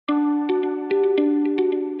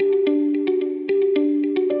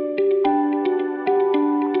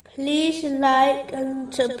like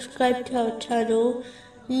and subscribe to our channel.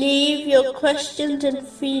 Leave your questions and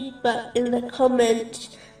feedback in the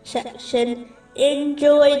comments section.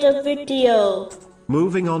 Enjoy the video.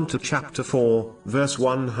 Moving on to chapter 4, verse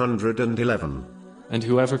 111. And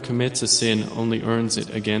whoever commits a sin only earns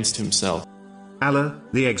it against himself. Allah,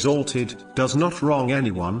 the Exalted, does not wrong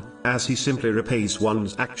anyone, as He simply repays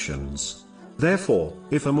one's actions. Therefore,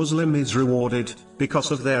 if a Muslim is rewarded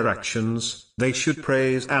because of their actions, they should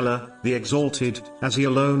praise Allah, the Exalted, as He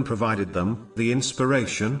alone provided them the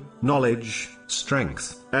inspiration, knowledge,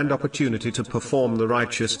 strength, and opportunity to perform the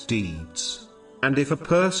righteous deeds. And if a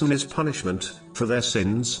person is punishment for their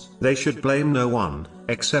sins, they should blame no one,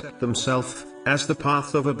 except themselves, as the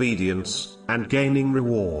path of obedience, and gaining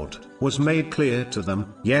reward, was made clear to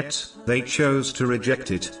them, yet, they chose to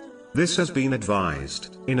reject it. This has been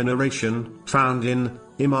advised, in a narration, found in,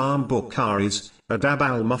 Imam Bukhari's, Adab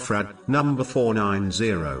al-Mufrad, number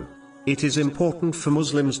 490. It is important for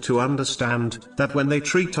Muslims to understand, that when they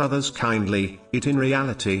treat others kindly, it in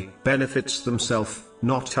reality, benefits themselves,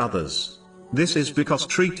 not others. This is because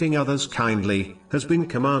treating others kindly, has been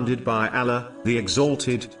commanded by Allah, the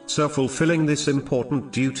Exalted, so fulfilling this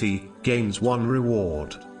important duty, gains one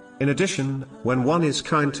reward. In addition, when one is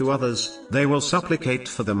kind to others, they will supplicate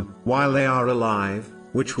for them, while they are alive,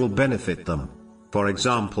 which will benefit them. For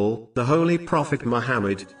example, the Holy Prophet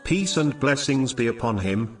Muhammad, peace and blessings be upon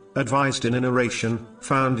him, advised in a narration,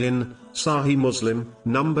 found in, Sahih Muslim,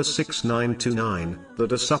 number 6929,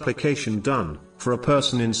 that a supplication done, for a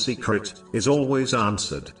person in secret, is always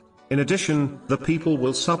answered. In addition, the people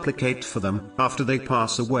will supplicate for them, after they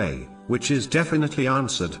pass away, which is definitely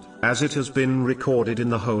answered, as it has been recorded in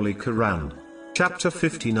the Holy Quran. Chapter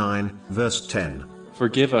 59, verse 10.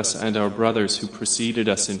 Forgive us and our brothers who preceded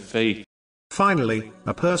us in faith. Finally,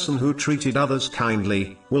 a person who treated others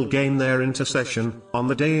kindly, will gain their intercession, on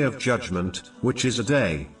the Day of Judgment, which is a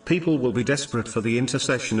day, people will be desperate for the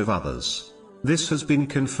intercession of others. This has been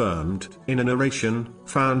confirmed, in a narration,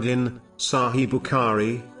 found in, Sahih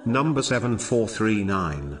Bukhari, number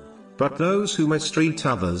 7439. But those who mistreat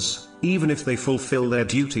others, even if they fulfill their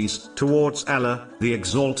duties towards Allah, the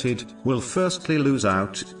Exalted, will firstly lose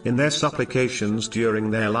out, in their supplications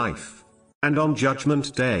during their life. And on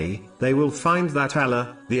Judgment Day, they will find that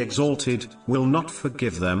Allah, the Exalted, will not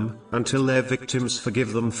forgive them, until their victims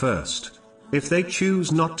forgive them first. If they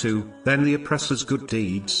choose not to, then the oppressor's good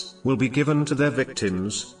deeds, will be given to their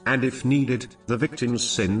victims, and if needed, the victim's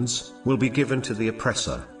sins, will be given to the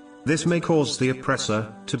oppressor. This may cause the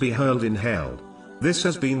oppressor, to be hurled in hell. This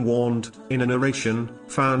has been warned, in a narration,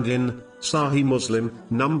 found in, Sahih Muslim,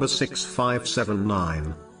 number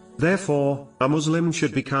 6579. Therefore, a Muslim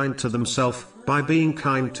should be kind to themselves, by being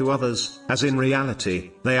kind to others, as in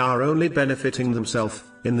reality, they are only benefiting themselves,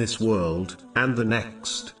 in this world, and the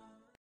next.